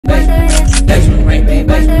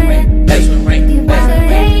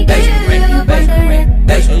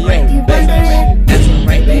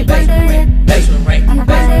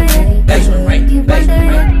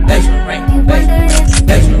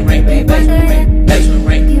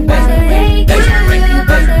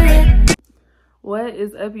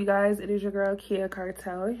is up, you guys? It is your girl Kia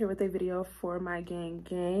Cartel here with a video for my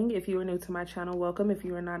gang. If you are new to my channel, welcome. If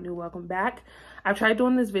you are not new, welcome back. I've tried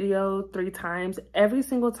doing this video 3 times. Every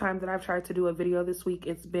single time that I've tried to do a video this week,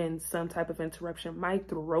 it's been some type of interruption. My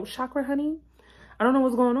throat chakra, honey, I don't know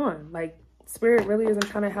what's going on. Like, spirit really isn't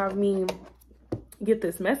trying to have me get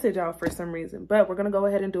this message out for some reason, but we're gonna go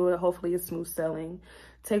ahead and do it. Hopefully it's smooth sailing.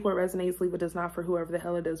 Take what resonates, leave what does not, for whoever the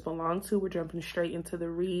hell it does belong to. We're jumping straight into the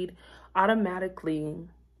read automatically.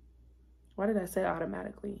 Why did I say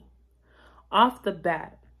automatically? Off the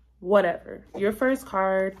bat, whatever. Your first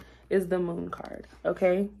card is the Moon card,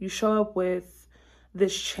 okay? You show up with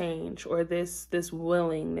this change or this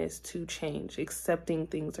willingness to change, accepting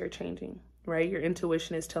things are changing, right? Your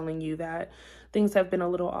intuition is telling you that things have been a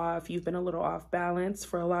little off. You've been a little off balance.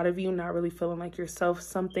 For a lot of you, not really feeling like yourself.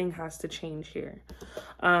 Something has to change here.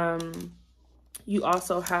 You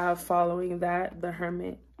also have, following that, the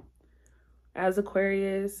Hermit. As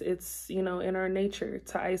Aquarius, it's, you know, in our nature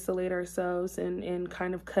to isolate ourselves and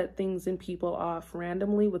kind of cut things and people off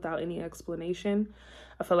randomly without any explanation.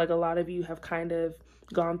 I feel like a lot of you have kind of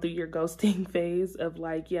gone through your ghosting phase of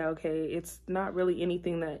like, yeah, okay, it's not really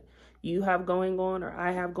anything that you have going on or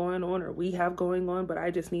I have going on or we have going on, but I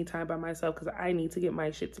just need time by myself because I need to get my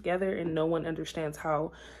shit together, and no one understands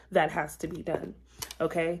how that has to be done,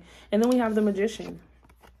 okay? And then we have the Magician.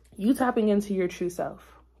 You tapping into your true self,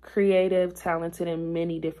 creative, talented in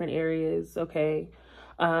many different areas, okay?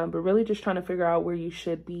 But really just trying to figure out where you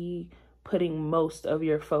should be putting most of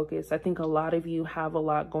your focus. I think a lot of you have a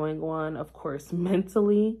lot going on, of course,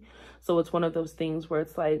 mentally. So it's one of those things where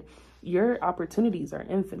it's like, your opportunities are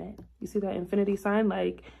infinite. You see that infinity sign?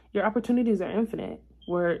 Like, your opportunities are infinite,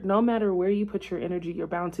 where no matter where you put your energy, you're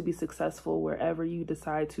bound to be successful wherever you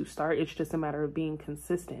decide to start. It's just a matter of being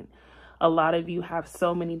consistent. A lot of you have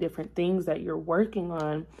so many different things that you're working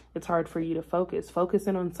on. It's hard for you to focus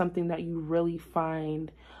in on something that you really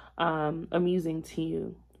find amusing to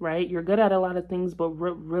you, right? You're good at a lot of things, but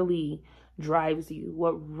what really drives you,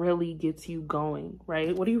 what really gets you going,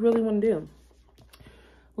 right? What do you really want to do?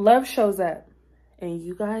 Love shows up, and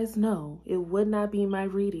you guys know it would not be my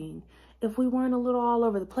reading if we weren't a little all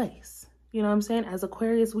over the place. You know what I'm saying? As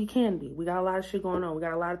Aquarius, we can be. We got a lot of shit going on. We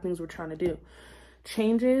got a lot of things we're trying to do.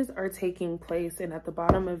 Changes are taking place, and at the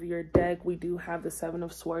bottom of your deck, we do have the 7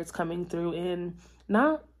 of Swords coming through and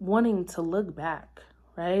not wanting to look back,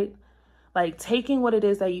 right? Like taking what it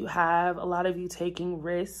is that you have, a lot of you taking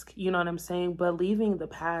risk, you know what I'm saying? But leaving the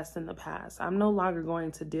past in the past. I'm no longer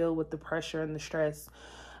going to deal with the pressure and the stress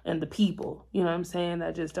and the people, you know what I'm saying,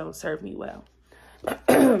 that just don't serve me well.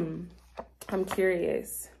 I'm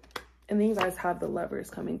curious. And then you guys have the Lovers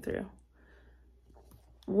coming through.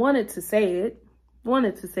 Wanted to say it,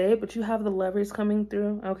 but you have the Lovers coming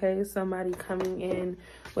through, okay? Somebody coming in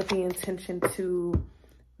with the intention to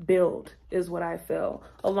build is what I feel.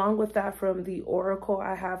 Along with that, from the Oracle,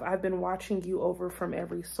 I've been watching you over from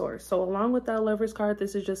every source. So along with that Lovers card,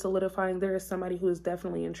 this is just solidifying there is somebody who is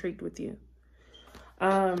definitely intrigued with you.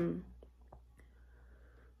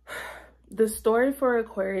 The story for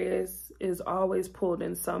Aquarius is always pulled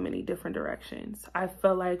in so many different directions. I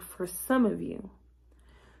feel like for some of you,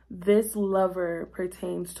 this lover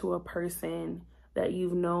pertains to a person that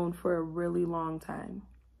you've known for a really long time,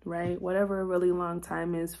 right? Whatever a really long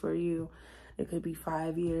time is for you, it could be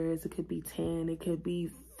 5 years, it could be 10, it could be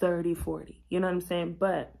 30, 40, you know what I'm saying?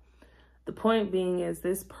 But the point being is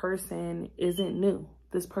this person isn't new.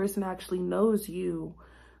 This person actually knows you.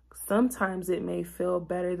 Sometimes it may feel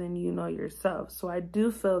better than you know yourself. So I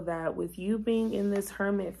do feel that with you being in this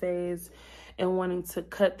hermit phase and wanting to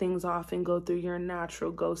cut things off and go through your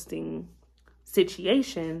natural ghosting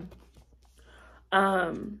situation,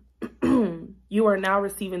 you are now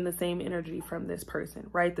receiving the same energy from this person,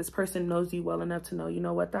 right? This person knows you well enough to know, you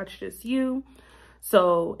know what, that's just you.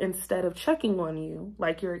 So instead of checking on you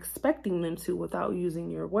like you're expecting them to without using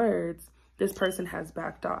your words, this person has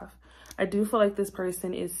backed off. I do feel like this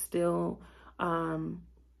person is still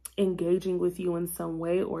engaging with you in some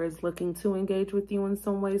way, or is looking to engage with you in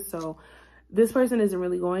some way. So this person isn't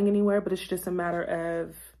really going anywhere, but it's just a matter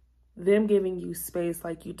of them giving you space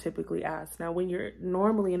like you typically ask. Now, when you're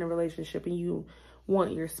normally in a relationship and you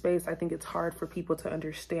want your space, I think it's hard for people to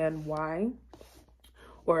understand why,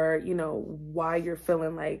 or, you know, why you're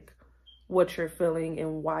feeling like what you're feeling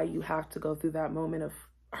and why you have to go through that moment of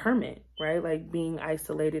hermit, right? Like being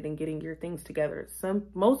isolated and getting your things together.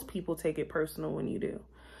 Most people take it personal when you do.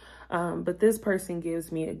 But this person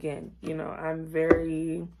gives me, again, you know, I'm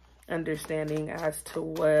very understanding as to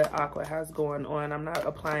what Aqua has going on. I'm not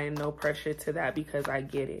applying no pressure to that because I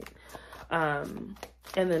get it. And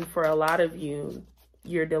then for a lot of you,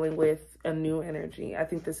 you're dealing with a new energy. I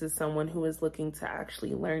think this is someone who is looking to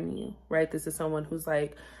actually learn you, right? This is someone who's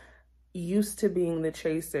like used to being the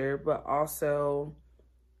chaser, but also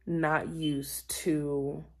not used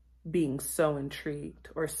to being so intrigued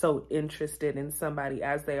or so interested in somebody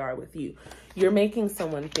as they are with you. You're making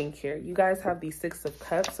someone think here. You guys have the Six of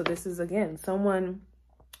Cups. So this is, again, someone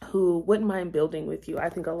who wouldn't mind building with you. I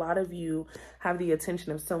think a lot of you have the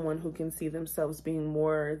attention of someone who can see themselves being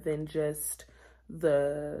more than just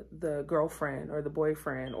the girlfriend or the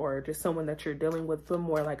boyfriend or just someone that you're dealing with, but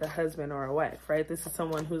more like a husband or a wife, right? This is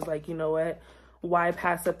someone who's like, you know what? Why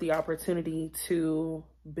pass up the opportunity to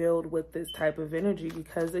build with this type of energy?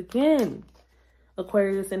 Because again,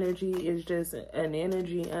 Aquarius energy is just an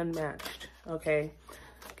energy unmatched, okay?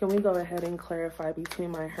 Can we go ahead and clarify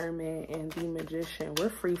between my Hermit and the Magician? We're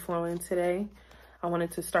free flowing today. I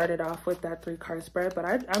wanted to start it off with that 3-card spread, but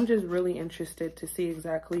I'm just really interested to see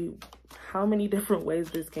exactly how many different ways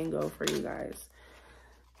this can go for you guys.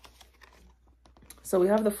 So we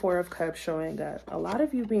have the Four of Cups showing up. A lot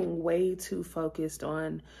of you being way too focused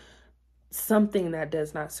on something that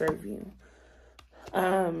does not serve you.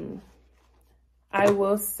 I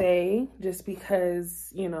will say, just because,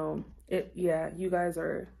 you know, you guys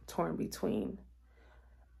are torn between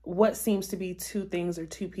what seems to be two things or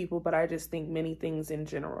two people, but I just think many things in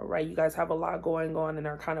general, right? You guys have a lot going on and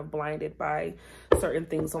are kind of blinded by certain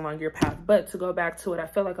things along your path. But to go back to it, I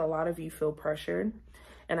feel like a lot of you feel pressured.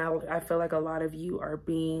 And I feel like a lot of you are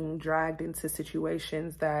being dragged into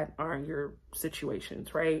situations that aren't your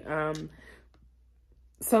situations, right?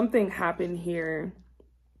 Something happened here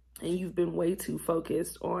and you've been way too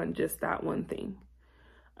focused on just that one thing.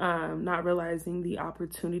 Not realizing the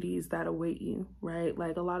opportunities that await you, right?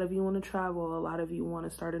 Like a lot of you want to travel. A lot of you want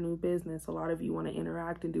to start a new business. A lot of you want to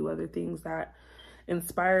interact and do other things that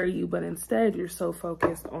inspire you. But instead, you're so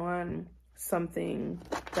focused on something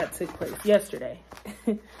that took place yesterday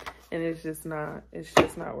and it's just not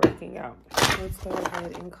working out. Let's go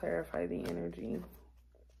ahead and clarify the energy.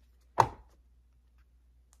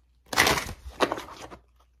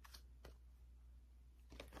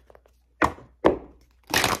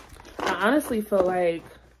 I honestly feel like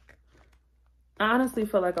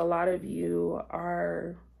a lot of you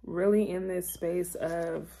are really in this space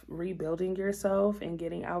of rebuilding yourself and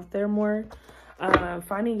getting out there more.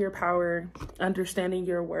 Finding your power, understanding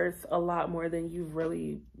your worth a lot more than you've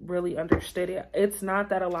really understood it. It's not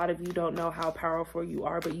that a lot of you don't know how powerful you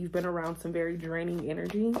are, but you've been around some very draining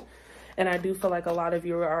energy. And I do feel like a lot of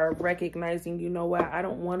you are recognizing, you know what, I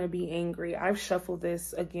don't want to be angry. I've shuffled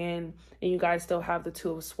this again, and you guys still have the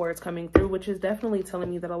Two of Swords coming through, which is definitely telling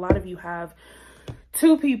me that a lot of you have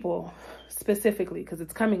two people specifically, because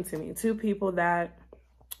it's coming to me, two people that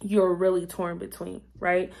you're really torn between,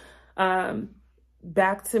 right?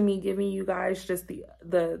 Back to me giving you guys just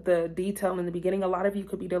the detail in the beginning. A lot of you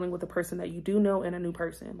could be dealing with a person that you do know and a new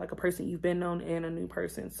person, like a person you've been known and a new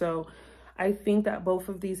person. So I think that both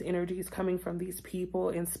of these energies coming from these people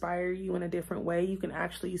inspire you in a different way. You can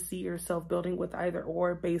actually see yourself building with either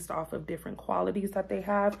or based off of different qualities that they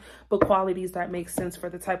have, but qualities that make sense for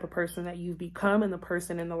the type of person that you've become and the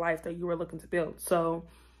person in the life that you were looking to build. So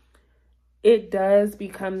it does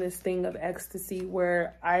become this thing of ecstasy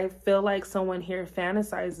where I feel like someone here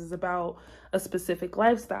fantasizes about a specific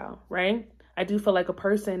lifestyle, right? I do feel like a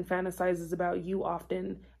person fantasizes about you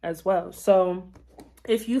often as well. So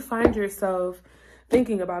if you find yourself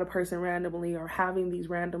thinking about a person randomly or having these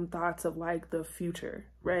random thoughts of like the future,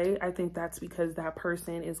 right? I think that's because that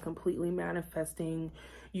person is completely manifesting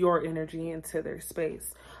your energy into their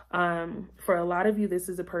space. For a lot of you, this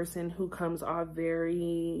is a person who comes off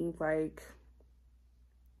very like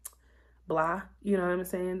blah, you know what I'm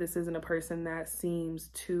saying? This isn't a person that seems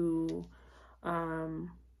to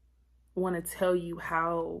want to tell you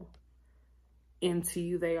how into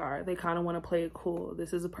you they are. They kind of want to play it cool.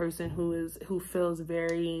 This is a person who feels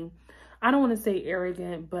very, I don't want to say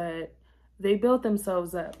arrogant, but they build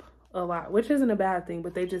themselves up a lot, which isn't a bad thing,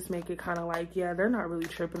 but they just make it kind of like, yeah, they're not really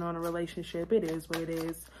tripping on a relationship. It is what it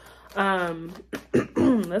is.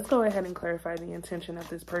 Let's go ahead and clarify the intention of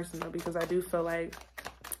this person though, because I do feel like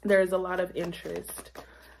there's a lot of interest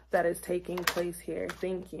that is taking place here.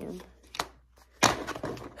 Thank you.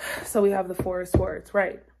 So we have the Four of Swords,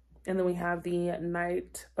 right? And then we have the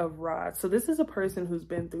Knight of Rods. So this is a person who's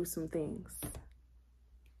been through some things.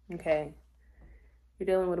 Okay. You're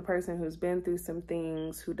dealing with a person who's been through some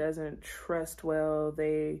things, who doesn't trust well.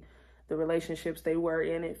 The relationships they were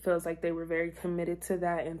in, it feels like they were very committed to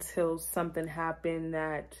that until something happened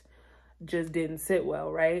that just didn't sit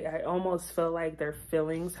well, right? I almost feel like their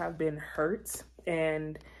feelings have been hurt,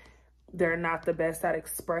 and they're not the best at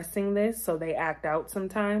expressing this, so they act out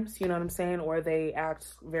sometimes, you know what I'm saying? Or they act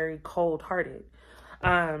very cold-hearted.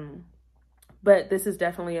 But this is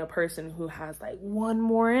definitely a person who has like one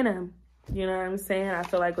more in them. You know what I'm saying? I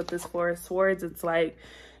feel like with this Four of Swords, it's like,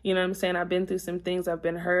 you know what I'm saying? I've been through some things. I've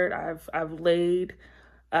been hurt. I've laid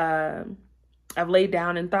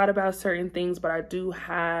down and thought about certain things, but I do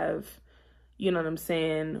have, you know what I'm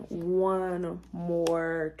saying, one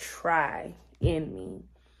more try in me.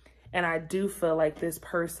 And I do feel like this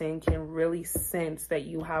person can really sense that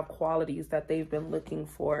you have qualities that they've been looking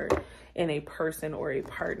for in a person or a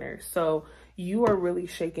partner. So you are really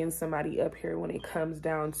shaking somebody up here when it comes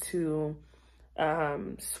down to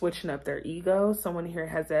switching up their ego. Someone here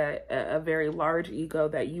has a very large ego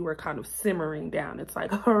that you are kind of simmering down. It's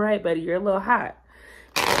like, all right, buddy, you're a little hot.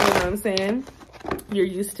 You know what I'm saying? You're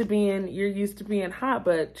used to being hot,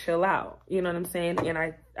 but chill out. You know what I'm saying? And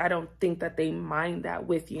I don't think that they mind that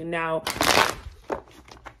with you. Now,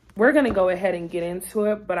 we're going to go ahead and get into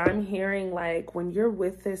it, but I'm hearing like when you're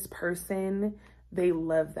with this person, they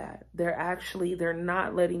love that. They're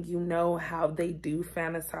not letting you know how they do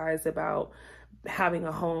fantasize about having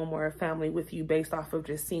a home or a family with you based off of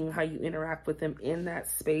just seeing how you interact with them in that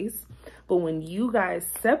space. But when you guys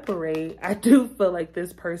separate, I do feel like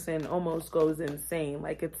this person almost goes insane.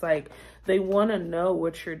 Like it's like they want to know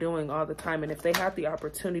what you're doing all the time. And if they had the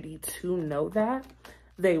opportunity to know that,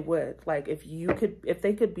 they would. Like if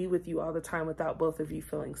they could be with you all the time without both of you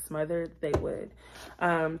feeling smothered, they would.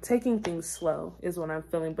 Taking things slow is what I'm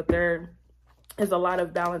feeling, but there is a lot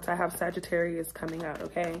of balance. I have Sagittarius coming out,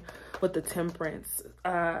 okay, with the Temperance.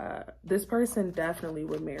 This person definitely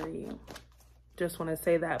would marry you. Just want to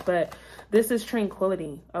say that. But this is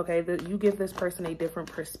tranquility, okay? That you give this person a different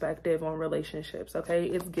perspective on relationships, okay?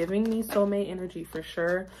 It's giving me soulmate energy for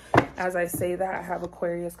sure. As I say that, I have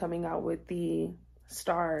Aquarius coming out with the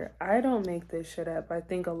Star. I don't make this shit up. I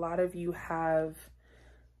think a lot of you have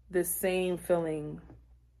the same feeling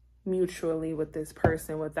mutually with this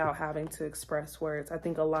person without having to express words. I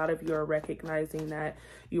think a lot of you are recognizing that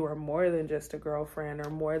you are more than just a girlfriend,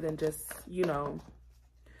 or more than just, you know,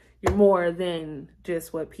 you're more than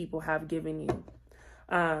just what people have given you.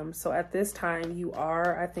 So at this time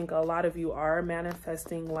I think a lot of you are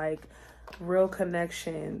manifesting like real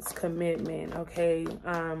connections, commitment, okay,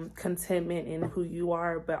 contentment in who you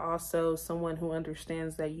are, but also someone who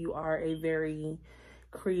understands that you are a very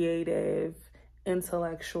creative,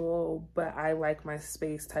 intellectual, but I like my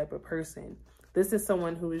space type of person. This is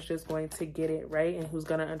someone who is just going to get it right and who's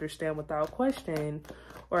going to understand without question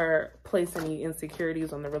or place any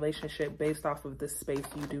insecurities on the relationship based off of the space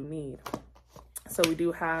you do need. So we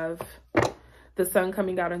do have the Sun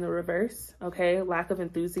coming out in the reverse, okay? Lack of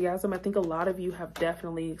enthusiasm. I think a lot of you have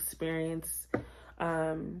definitely experienced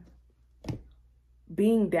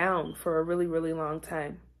being down for a really, really long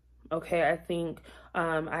time. Okay, I think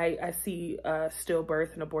I see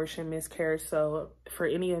stillbirth and abortion, miscarriage. So for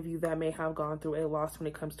any of you that may have gone through a loss when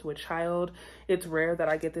it comes to a child, it's rare that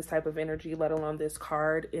I get this type of energy, let alone this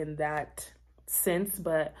card in that sense.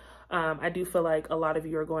 But I do feel like a lot of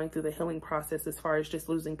you are going through the healing process as far as just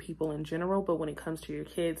losing people in general. But when it comes to your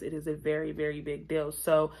kids, it is a very, very big deal.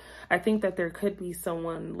 So I think that there could be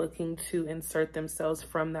someone looking to insert themselves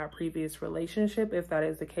from that previous relationship. If that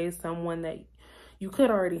is the case, someone that you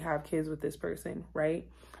could already have kids with this person, right?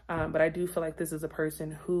 But I do feel like this is a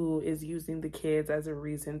person who is using the kids as a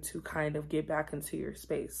reason to kind of get back into your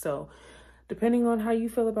space. So depending on how you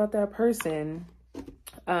feel about that person,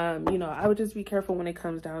 you know, I would just be careful when it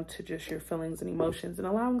comes down to just your feelings and emotions and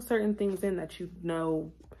allowing certain things in that you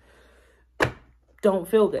know don't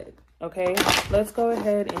feel good, okay? Let's go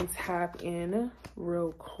ahead and tap in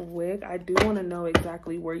real quick. I do want to know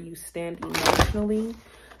exactly where you stand emotionally,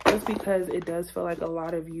 just because it does feel like a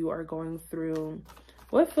lot of you are going through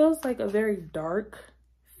what feels like a very dark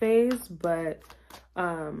phase, but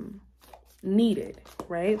needed,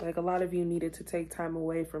 right? Like a lot of you needed to take time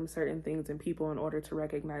away from certain things and people in order to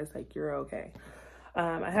recognize like you're okay.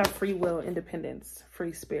 I have free will, independence,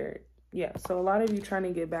 free spirit. Yeah, so a lot of you trying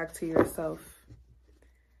to get back to yourself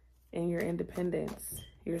and your independence,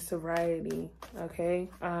 your sobriety, okay?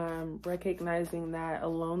 Recognizing that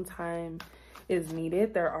alone time is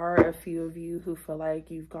needed. There are a few of you who feel like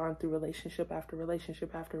you've gone through relationship after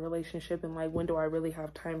relationship after relationship and like, when do I really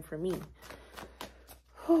have time for me?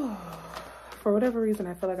 For whatever reason,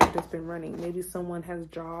 I feel like I've just been running. Maybe someone has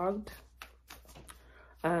jogged,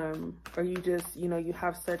 or you just, you know, you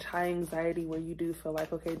have such high anxiety where you do feel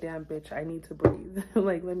like, okay, damn bitch, I need to breathe.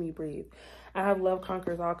 Like, let me breathe. I have love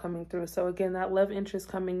conquers all coming through. So again, that love interest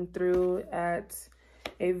coming through at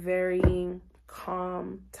a very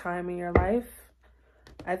calm time in your life.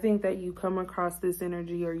 I think that you come across this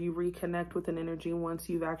energy or you reconnect with an energy once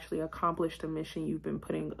you've actually accomplished a mission you've been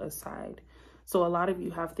putting aside. So a lot of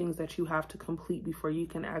you have things that you have to complete before you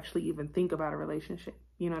can actually even think about a relationship.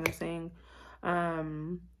 You know what I'm saying?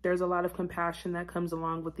 There's a lot of compassion that comes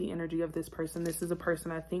along with the energy of this person. This is a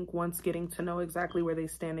person, I think, once getting to know exactly where they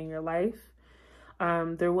stand in your life,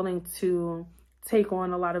 they're willing to take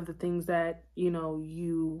on a lot of the things that, you know,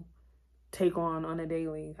 you take on a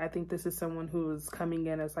daily. I think this is someone who is coming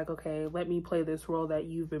in as like, okay, let me play this role that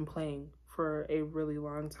you've been playing for a really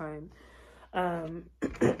long time.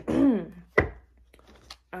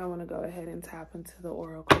 I want to go ahead and tap into the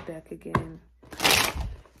Oracle deck again,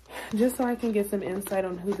 just so I can get some insight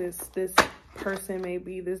on who this person may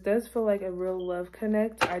be. This does feel like a real love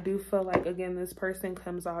connect. I do feel like, again, this person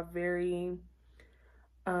comes off very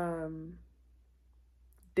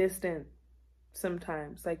distant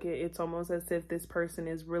sometimes. Like it's almost as if this person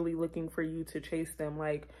is really looking for you to chase them,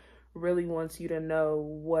 like really wants you to know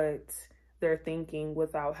what they're thinking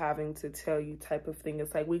without having to tell you, type of thing.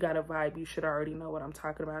 It's like, we got a vibe, you should already know what I'm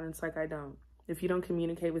talking about. And it's like, I don't. If you don't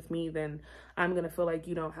communicate with me, then I'm gonna feel like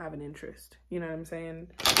you don't have an interest. You know what I'm saying?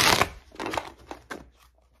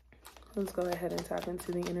 Let's go ahead and tap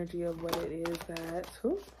into the energy of what it is that,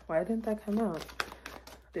 why didn't that come out?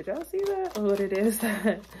 Did y'all see that? What it is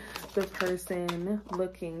that the person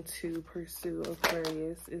looking to pursue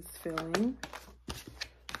Aquarius is feeling.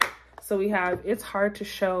 So we have, it's hard to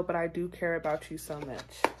show, but I do care about you so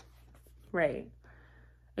much. Right.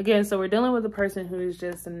 Again, so we're dealing with a person who is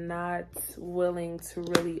just not willing to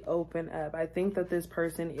really open up. I think that this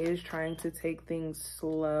person is trying to take things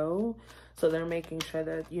slow. So they're making sure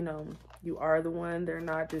that, you know, you are the one. They're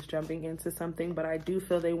not just jumping into something, but I do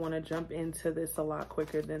feel they want to jump into this a lot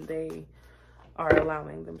quicker than they are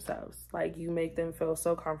allowing themselves. Like, you make them feel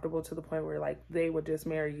so comfortable to the point where, like, they would just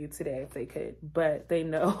marry you today if they could. But they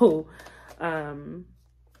know,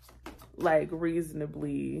 like,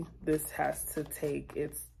 reasonably, this has to take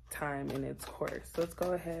its time and its course. So let's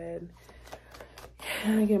go ahead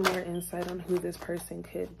and get more insight on who this person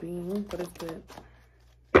could be. What is it?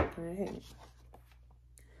 All right.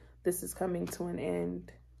 This is coming to an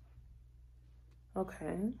end.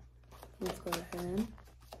 Okay. Let's go ahead.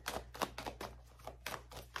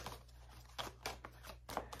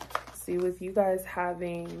 See, with you guys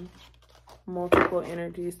having multiple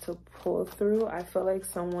energies to pull through, I feel like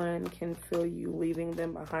someone can feel you leaving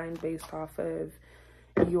them behind based off of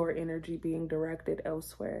your energy being directed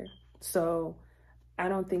elsewhere. So I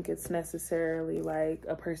don't think it's necessarily like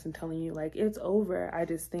a person telling you like it's over. I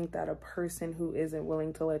just think that a person who isn't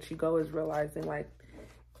willing to let you go is realizing like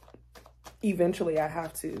eventually I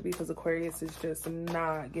have to, because Aquarius is just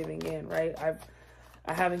not giving in, right?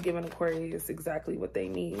 I haven't given Aquarius exactly what they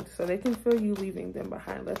need, so they can feel you leaving them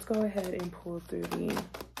behind. Let's go ahead and pull through the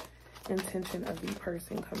intention of the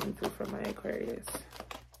person coming through for my Aquarius.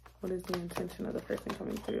 What is the intention of the person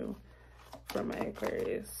coming through for my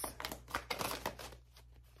Aquarius?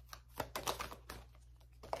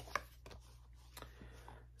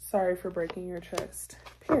 Sorry for breaking your trust,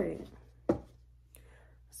 period.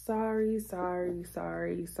 Sorry,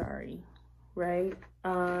 right?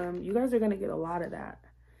 You guys are going to get a lot of that.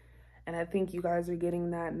 And I think you guys are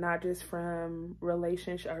getting that not just from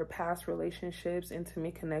relationship or past relationships,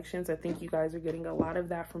 intimate connections. I think you guys are getting a lot of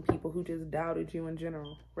that from people who just doubted you in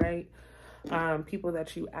general, right? People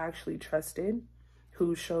that you actually trusted,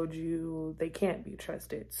 who showed you they can't be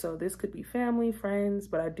trusted. So this could be family, friends,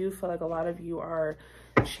 but I do feel like a lot of you are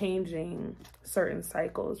changing certain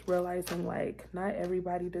cycles, realizing like not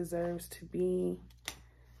everybody deserves to be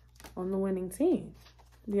on the winning team.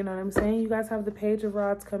 You know what I'm saying? You guys have the Page of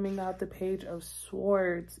Rods coming out, the Page of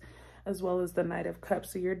Swords, as well as the Knight of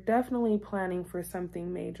Cups. So you're definitely planning for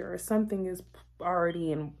something major, or something is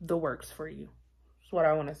already in the works for you. That's what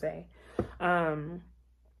I want to say.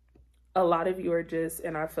 A lot of you are just,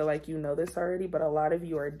 and I feel like you know this already, but a lot of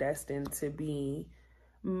you are destined to be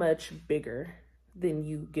much bigger than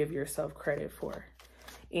you give yourself credit for.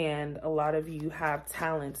 And a lot of you have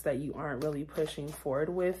talents that you aren't really pushing forward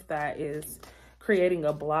with, that is creating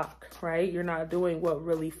a block, right? You're not doing what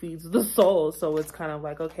really feeds the soul. So it's kind of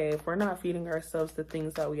like, okay, if we're not feeding ourselves the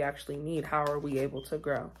things that we actually need, how are we able to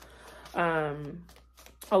grow?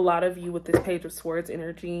 A lot of you with this Page of Swords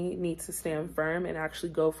energy need to stand firm and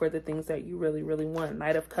actually go for the things that you really, really want.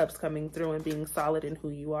 Knight of Cups coming through and being solid in who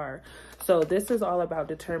you are. So this is all about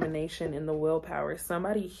determination and the willpower.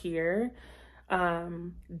 Somebody here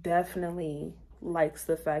definitely likes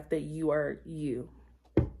the fact that you are you.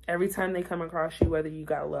 Every time they come across you, whether you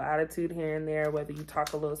got a little attitude here and there, whether you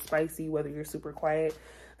talk a little spicy, whether you're super quiet,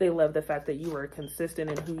 They love the fact that you are consistent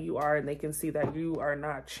in who you are, and they can see that you are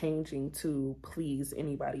not changing to please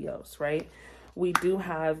anybody else, right? We do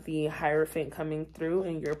have the Hierophant coming through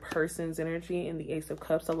in your person's energy in the Ace of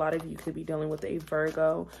Cups. A lot of you could be dealing with a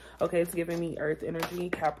Virgo. Okay, it's giving me Earth energy,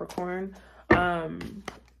 Capricorn. And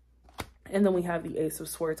then we have the Ace of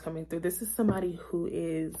Swords coming through. This is somebody who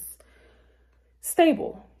is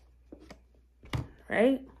stable,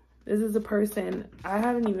 right? This is a person, I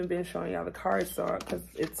haven't even been showing y'all the cards because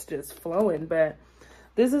it's just flowing, but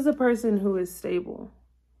this is a person who is stable.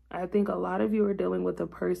 I think a lot of you are dealing with a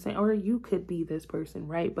person, or you could be this person,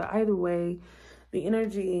 right? But either way, the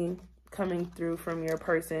energy coming through from your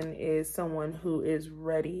person is someone who is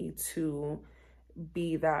ready to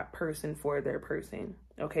be that person for their person.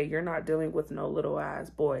 Okay, you're not dealing with no little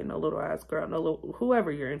ass boy, no little ass girl, no little,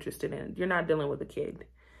 whoever you're interested in. You're not dealing with a kid.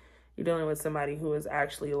 You're dealing with somebody who is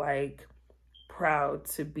actually like proud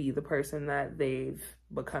to be the person that they've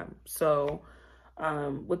become. So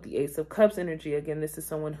with the Ace of Cups energy, again, this is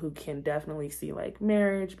someone who can definitely see like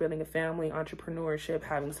marriage, building a family, entrepreneurship,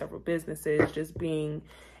 having several businesses, just being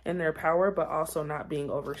in their power, but also not being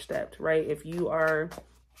overstepped, right? If you are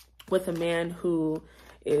with a man who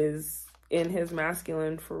is in his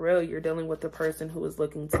masculine for real, you're dealing with the person who is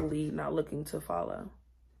looking to lead, not looking to follow.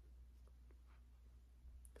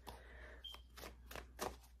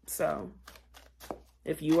 So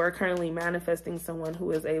if you are currently manifesting someone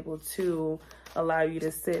who is able to allow you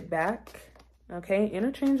to sit back, okay,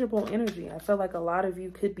 interchangeable energy. I feel like a lot of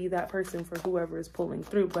you could be that person for whoever is pulling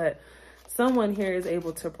through, but someone here is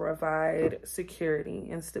able to provide security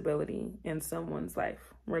and stability in someone's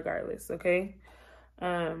life, regardless, okay?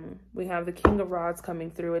 We have the King of Rods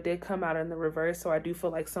coming through. It did come out in the reverse, so I do feel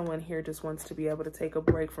like someone here just wants to be able to take a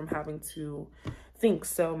break from having to think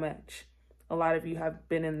so much. A lot of you have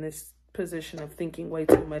been in this position of thinking way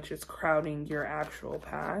too much. It's crowding your actual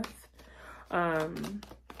path.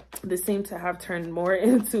 This seemed to have turned more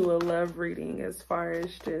into a love reading as far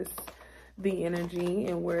as just the energy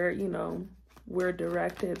and where, you know, we're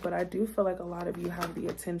directed. But I do feel like a lot of you have the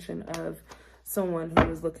attention of someone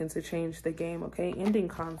who is looking to change the game, okay? Ending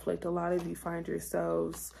conflict. A lot of you find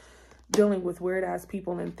yourselves dealing with weird ass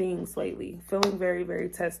people and things lately, feeling very, very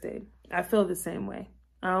tested. I feel the same way.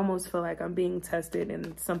 I almost feel like I'm being tested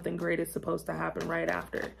and something great is supposed to happen right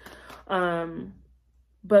after.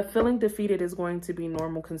 But feeling defeated is going to be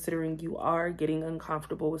normal considering you are getting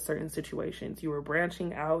uncomfortable with certain situations. You are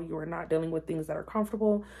branching out. You are not dealing with things that are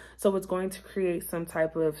comfortable. So it's going to create some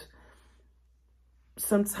type of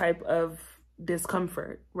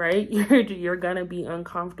discomfort, right? You're going to be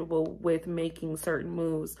uncomfortable with making certain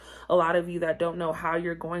moves. A lot of you that don't know how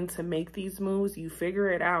you're going to make these moves, you figure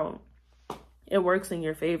it out. It works in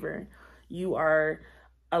your favor.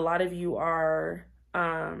 A lot of you are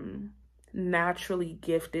naturally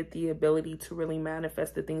gifted the ability to really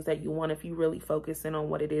manifest the things that you want if you really focus in on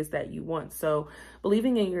what it is that you want. So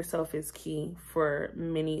believing in yourself is key for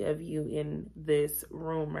many of you in this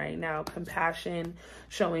room right now. Compassion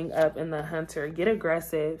showing up in the Hunter. Get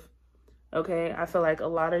aggressive. Okay, I feel like a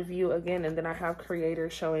lot of you, again, and then I have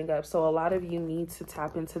Creator showing up. So a lot of you need to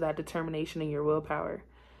tap into that determination and your willpower.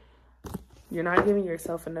 You're not giving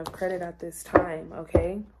yourself enough credit at this time,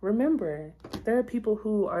 okay? Remember, there are people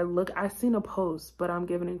who are I've seen a post, but I'm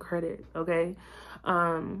giving it credit, okay?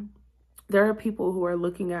 There are people who are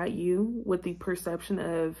looking at you with the perception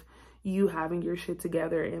of you having your shit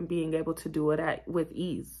together and being able to do it with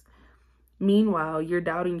ease. Meanwhile, you're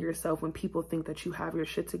doubting yourself when people think that you have your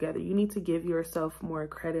shit together. You need to give yourself more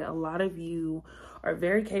credit. A lot of you are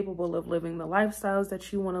very capable of living the lifestyles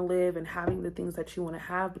that you want to live and having the things that you want to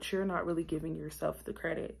have, but you're not really giving yourself the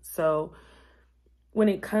credit. So when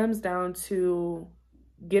it comes down to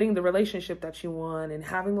getting the relationship that you want and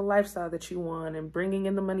having the lifestyle that you want and bringing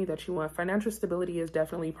in the money that you want, financial stability is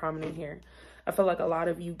definitely prominent here. I feel like a lot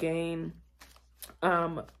of you gain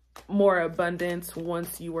more abundance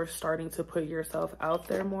once you are starting to put yourself out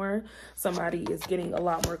there more. Somebody is getting a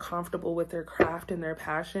lot more comfortable with their craft and their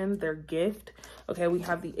passion, their gift. Okay, we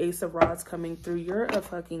have the Ace of Rods coming through. You're a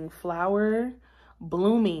fucking flower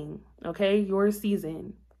blooming, okay? Your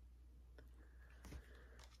season.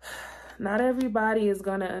 Not everybody is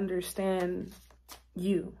gonna understand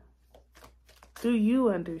you. Do you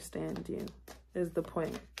understand you is the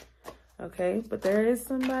point. Okay, but there is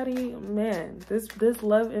somebody, man, this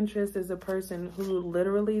love interest is a person who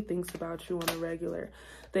literally thinks about you on a regular.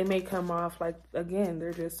 They may come off like, again,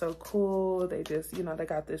 they're just so cool. They just, you know, they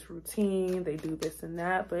got this routine. They do this and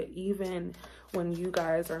that. But even when you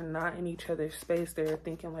guys are not in each other's space, they're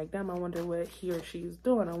thinking like, damn, I wonder what he or she's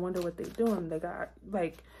doing. I wonder what they're doing. They got,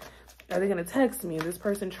 like, Are they going to text me? This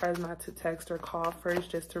person tries not to text or call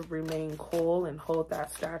first, just to remain cool and hold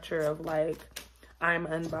that stature of like, I'm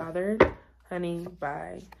unbothered. Honey,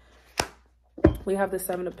 bye. We have the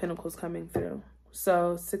 7 of Pentacles coming through.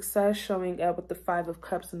 So success showing up with the 5 of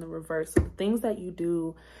Cups in the reverse. So the things that you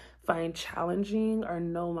do find challenging are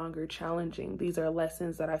no longer challenging. These are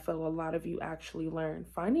lessons that I feel a lot of you actually learn.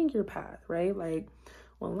 Finding your path, right? Like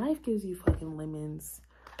when life gives you fucking lemons,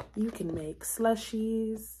 you can make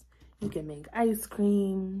slushies, you can make ice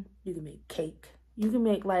cream, you can make cake. You can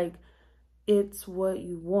make like, it's what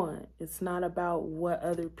you want. It's not about what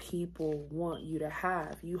other people want you to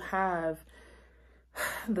have. You have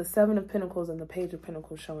the 7 of Pentacles and the Page of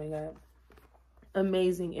Pentacles showing up.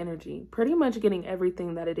 Amazing energy. Pretty much getting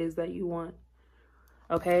everything that it is that you want.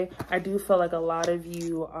 Okay? I do feel like a lot of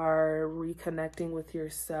you are reconnecting with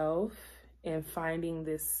yourself and finding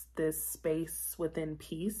this space within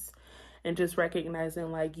peace, and just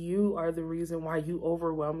recognizing like you are the reason why you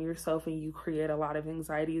overwhelm yourself and you create a lot of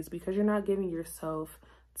anxieties, because you're not giving yourself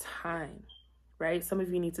time. Right? Some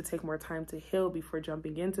of you need to take more time to heal before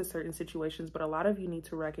jumping into certain situations, but a lot of you need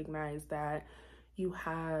to recognize that you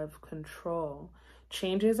have control.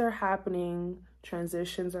 Changes are happening,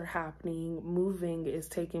 transitions are happening, moving is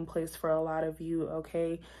taking place for a lot of you,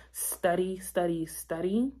 okay? Study, study,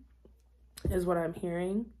 study is what I'm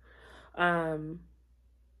hearing.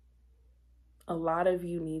 A lot of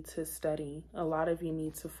you need to study. A lot of you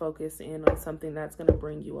need to focus in on something that's going to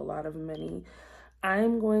bring you a lot of money.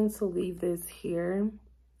 I'm going to leave this here.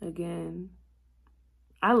 Again,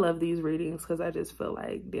 I love these readings because I just feel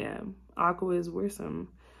like, damn, Aquarius, we're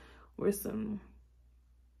some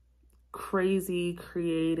crazy,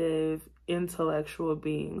 creative, intellectual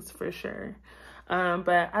beings for sure.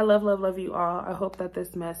 But I love you all. I hope that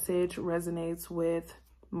this message resonates with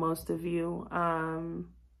most of you.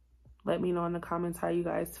 Let me know in the comments how you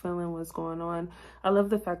guys feeling, what's going on. I love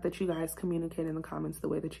the fact that you guys communicate in the comments the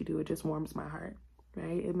way that you do. It just warms my heart,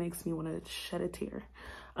 right? It makes me want to shed a tear.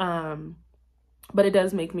 But it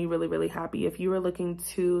does make me really, really happy. If you are looking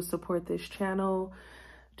to support this channel,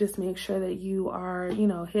 just make sure that you are, you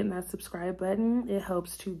know, hitting that subscribe button. It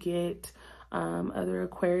helps to get other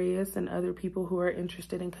Aquarius and other people who are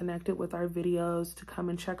interested and connected with our videos to come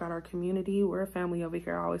and check out our community. We're a family over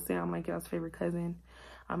here. I always say I'm like y'all's favorite cousin.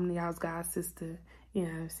 I'm y'all's god sister. You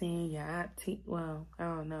know what I'm saying? Yeah, auntie. Well, I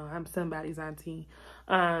don't know. I'm somebody's auntie.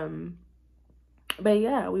 But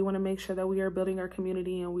yeah, we want to make sure that we are building our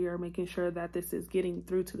community and we are making sure that this is getting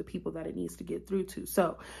through to the people that it needs to get through to.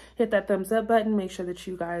 So hit that thumbs up button. Make sure that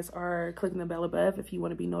you guys are clicking the bell above if you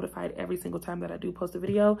want to be notified every single time that I do post a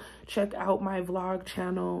video. Check out my vlog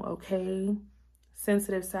channel, okay?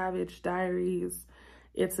 Sensitive Savage Diaries.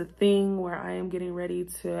 It's a thing where I am getting ready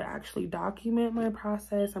to actually document my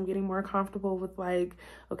process. I'm getting more comfortable with like,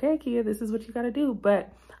 okay, Kia, this is what you got to do.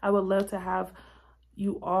 But I would love to have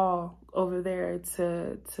you all over there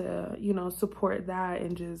to you know, support that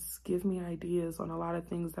and just give me ideas on a lot of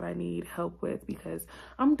things that I need help with, because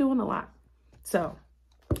I'm doing a lot. So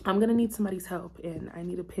I'm gonna need somebody's help, and I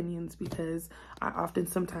need opinions because I often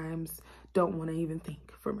sometimes don't want to even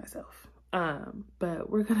think for myself. But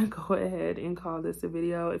we're gonna go ahead and call this a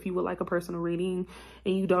video. If you would like a personal reading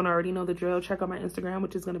and you don't already know the drill, check out my Instagram,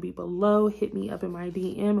 which is gonna be below. Hit me up in my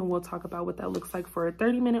DM and we'll talk about what that looks like for a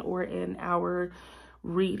 30-minute or an hour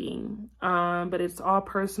reading. But it's all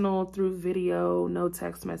personal through video, no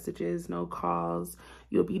text messages, no calls.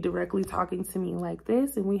 You'll be directly talking to me like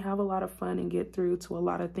this, and we have a lot of fun and get through to a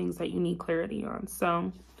lot of things that you need clarity on.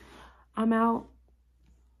 So I'm out.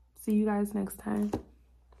 See you guys next time.